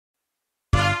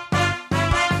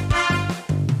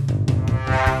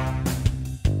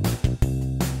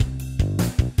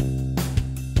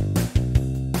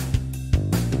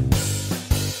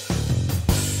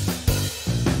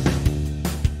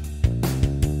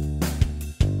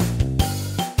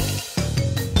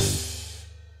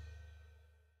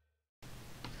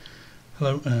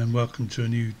Hello and welcome to a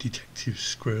new Detective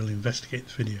Squirrel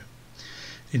Investigates video.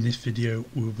 In this video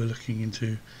we'll be looking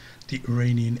into the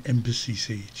Iranian Embassy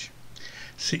Siege,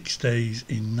 6 days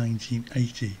in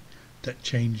 1980 that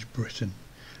changed Britain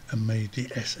and made the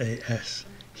SAS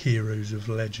heroes of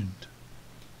legend.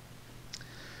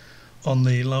 On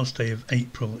the last day of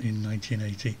April in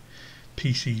 1980,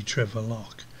 PC Trevor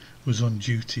Locke was on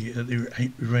duty at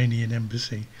the Iranian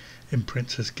Embassy in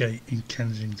Princess Gate in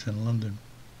Kensington, London.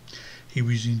 He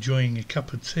was enjoying a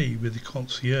cup of tea with the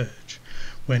concierge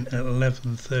when at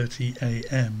 11:30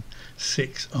 a.m.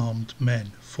 6 armed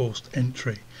men forced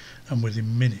entry and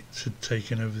within minutes had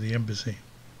taken over the embassy.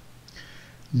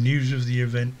 News of the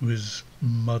event was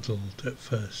muddled at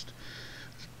first.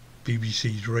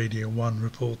 BBC's Radio 1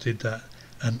 reported that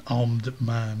an armed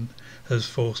man has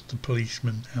forced the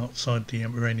policeman outside the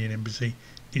Iranian embassy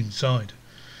inside,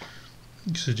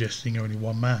 suggesting only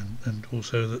one man, and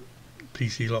also that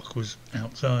PC Locke was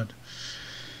outside.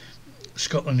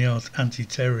 Scotland Yard's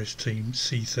anti-terrorist team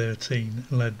C13,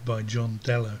 led by John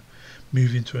Dello,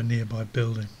 moved into a nearby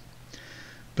building.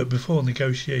 But before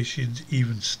negotiations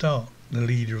even start, the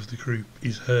leader of the group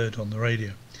is heard on the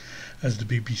radio as the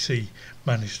BBC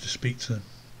managed to speak to them.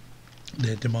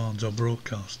 Their demands are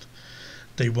broadcast.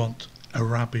 They want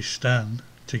Arabistan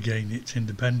to gain its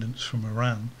independence from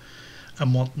Iran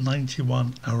and want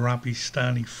 91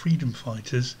 Arabistani freedom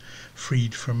fighters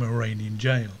freed from Iranian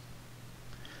jail.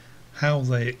 How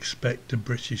they expect the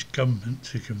British government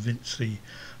to convince the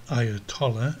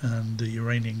Ayatollah and the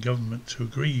Iranian government to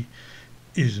agree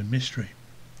is a mystery.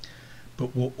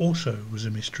 But what also was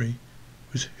a mystery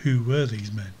was who were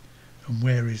these men and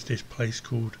where is this place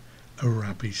called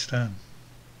Arabistan?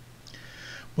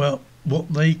 Well,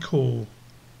 what they call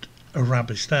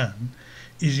Arabistan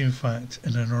is in fact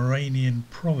an Iranian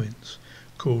province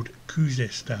called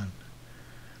Khuzestan,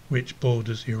 which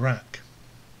borders Iraq,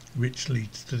 which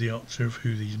leads to the answer of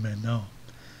who these men are.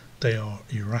 They are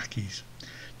Iraqis,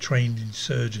 trained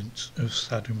insurgents of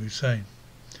Saddam Hussein.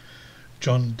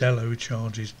 John Dello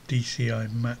charges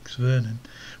DCI Max Vernon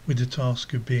with the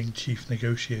task of being chief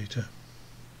negotiator.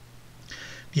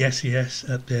 The SES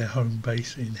at their home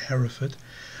base in Hereford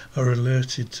are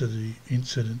alerted to the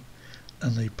incident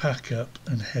and they pack up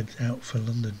and head out for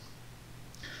London.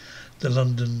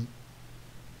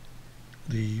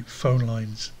 The phone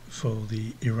lines for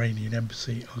the Iranian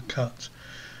embassy are cut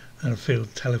and a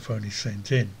field telephone is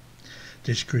sent in.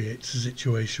 This creates a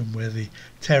situation where the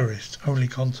terrorists' only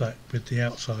contact with the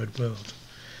outside world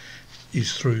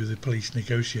is through the police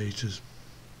negotiators.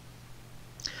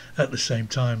 At the same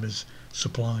time as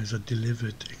supplies are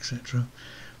delivered, etc.,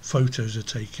 photos are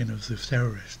taken of the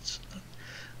terrorists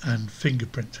and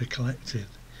fingerprints are collected.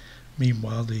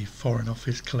 Meanwhile, the Foreign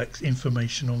Office collects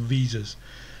information on visas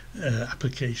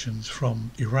applications from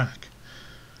Iraq.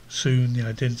 Soon the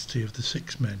identity of the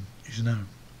 6 men is known.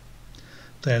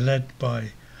 They are led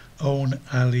by Own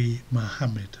Ali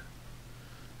Mohammed,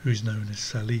 who is known as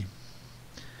Salim.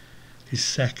 His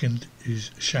second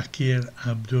is Shakir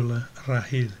Abdullah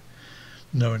Rahil,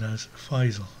 known as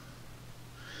Faisal.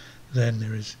 Then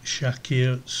there is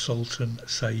Shakir Sultan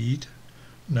Saeed,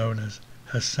 known as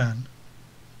Hassan.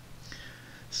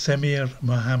 Semir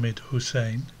Mohammed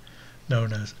Hussein,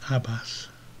 known as Abbas.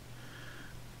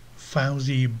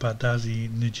 Fauzi Badazi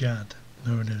Nijad,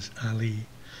 known as Ali,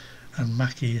 and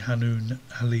Maki Hanoun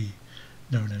Ali,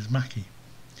 known as Maki.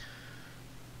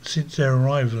 Since their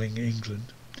arrival in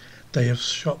England, they have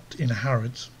shopped in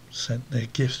Harrods, sent their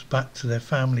gifts back to their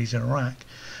families in Iraq,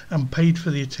 and paid for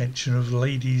the attention of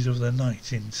ladies of the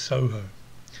night in Soho.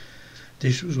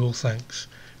 This was all thanks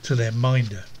to their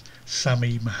minder,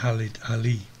 Sami Mahalid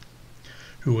Ali,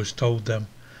 who has told them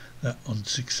that on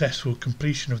successful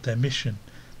completion of their mission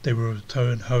they will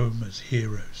return home as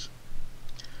heroes.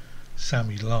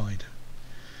 Sami lied.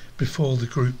 Before the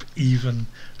group even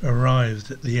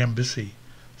arrived at the embassy,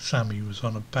 Sami was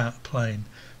on a plane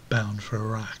bound for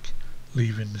Iraq,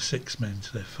 leaving the 6 men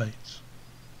to their fates.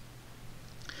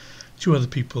 2 other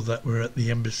people that were at the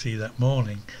embassy that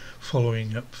morning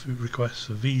following up requests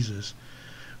for visas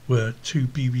were 2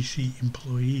 BBC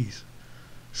employees,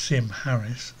 Sim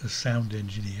Harris, a sound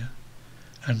engineer,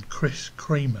 and Chris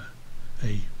Kramer,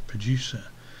 a producer.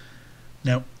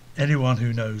 Now, anyone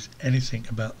who knows anything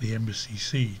about the Embassy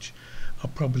Siege are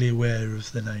probably aware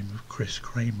of the name of Chris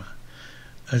Kramer,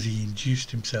 as he induced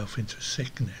himself into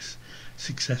sickness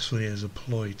successfully as a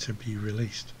ploy to be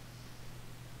released.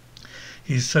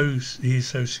 He is so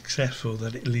successful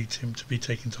that it leads him to be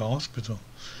taken to hospital,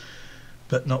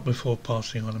 but not before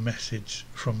passing on a message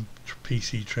from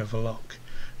PC Trevor Locke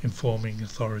informing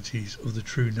authorities of the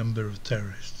true number of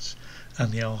terrorists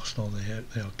and the arsenal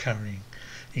they are carrying,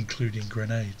 including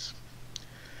grenades.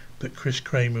 But Chris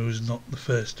Kramer was not the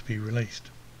first to be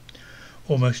released.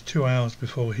 Almost 2 hours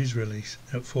before his release,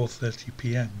 at 4:30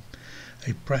 p.m,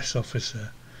 a press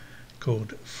officer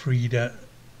called Frida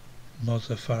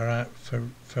Mozafararian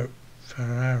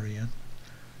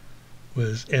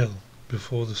was ill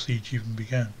before the siege even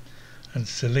began, and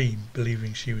Celine,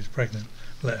 believing she was pregnant,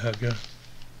 let her go.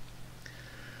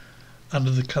 Under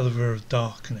the cover of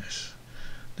darkness,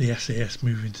 the SAS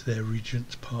move into their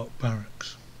Regent's Park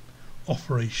barracks.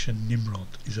 Operation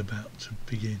Nimrod is about to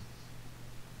begin.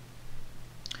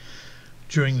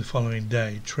 During the following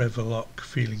day, Trevor Locke,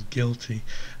 feeling guilty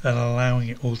and allowing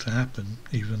it all to happen,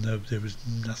 even though there was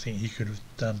nothing he could have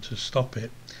done to stop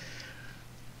it,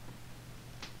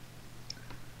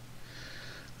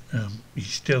 he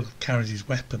still carries his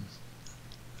weapon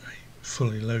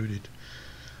fully loaded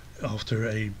after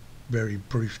a very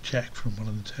brief check from one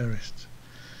of the terrorists.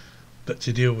 But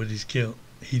to deal with his guilt,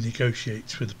 he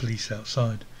negotiates with the police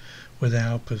outside with the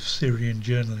help of Syrian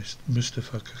journalist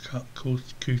Mustafa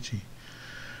Kuti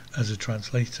as a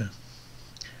translator.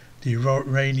 The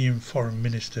Iranian foreign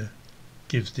minister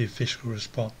gives the official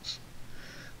response.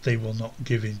 They will not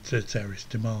give in to the terrorist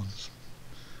demands.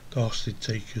 The hostage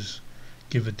takers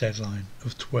give a deadline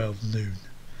of 12 noon.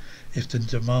 If the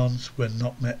demands were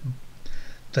not met,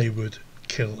 they would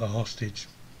kill a hostage.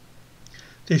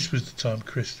 This was the time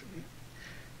Chris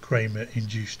Kramer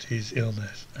induced his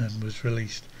illness and was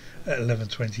released at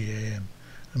 11:20 a.m.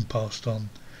 and passed on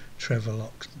Trevor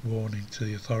Locke's warning to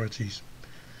the authorities.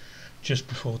 Just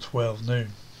before 12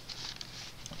 noon,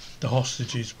 the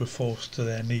hostages were forced to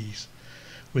their knees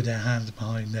with their hands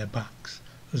behind their backs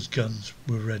as guns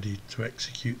were ready to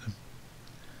execute them.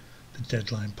 The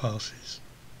deadline passes.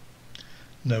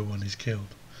 No one is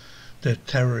killed. The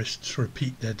terrorists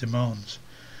repeat their demands.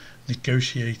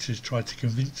 Negotiators try to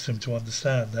convince them to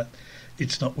understand that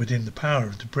it's not within the power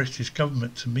of the British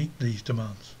government to meet these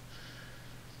demands.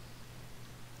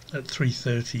 At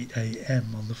 3:30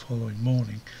 a.m. on the following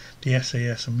morning, the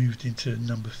SAS are moved into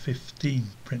number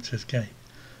 15 Princess Gate,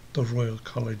 the Royal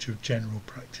College of General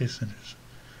Practitioners,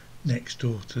 next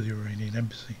door to the Iranian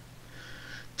Embassy.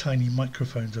 Tiny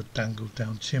microphones are dangled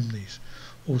down chimneys,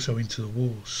 also into the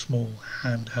walls. Small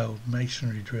handheld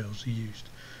masonry drills are used,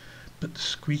 but the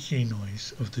squeaky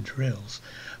noise of the drills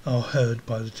are heard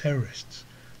by the terrorists.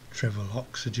 Trevor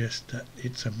Locke suggests that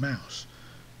it's a mouse,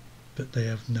 but they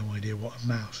have no idea what a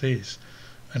mouse is,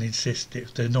 and insist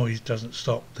if the noise doesn't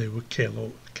stop they will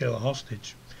kill a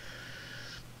hostage.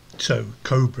 So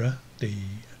Cobra, the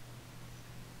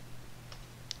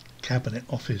cabinet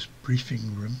office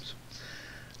briefing rooms,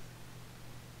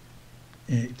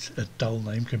 it's a dull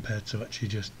name compared to actually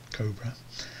just Cobra,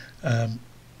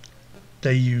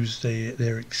 they use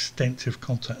their extensive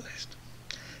contact list.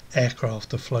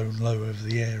 Aircraft are flown low over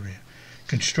the area.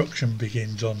 Construction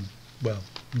begins on, well,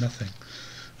 nothing,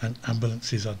 and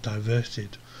ambulances are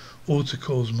diverted, all to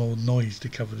cause more noise to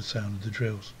cover the sound of the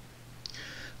drills.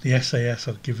 The SAS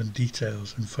are given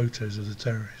details and photos of the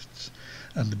terrorists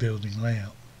and the building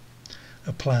layout.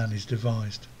 A plan is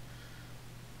devised,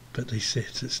 but they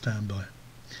sit at standby.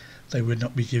 They would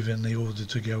not be given the order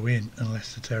to go in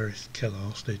unless the terrorists kill a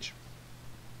hostage.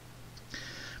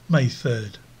 May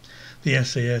 3rd. The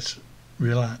SAS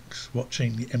relax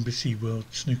watching the Embassy World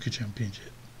Snooker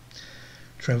Championship.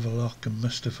 Trevor Locke and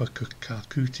Mustafa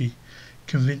Kuti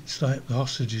convince the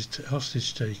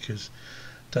hostage takers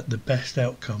that the best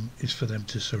outcome is for them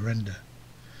to surrender.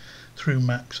 Through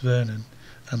Max Vernon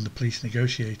and the police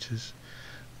negotiators,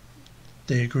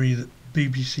 they agree that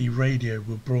BBC Radio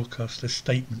will broadcast a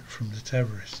statement from the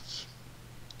terrorists.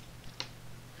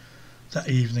 That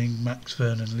evening, Max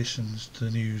Vernon listens to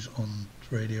the news on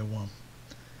Radio 1.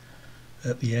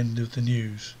 At the end of the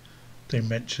news, they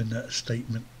mention that a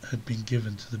statement had been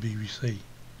given to the BBC,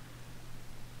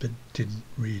 but didn't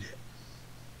read it.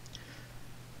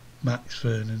 Max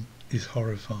Vernon is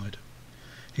horrified.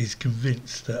 He's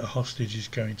convinced that a hostage is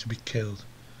going to be killed.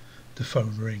 The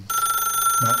phone rings.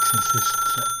 Max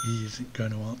insists that he isn't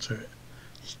going to answer it.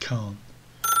 He can't.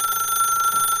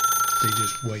 They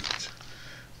just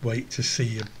wait to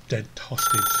see a dead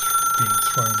hostage being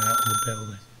thrown out of the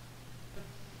building.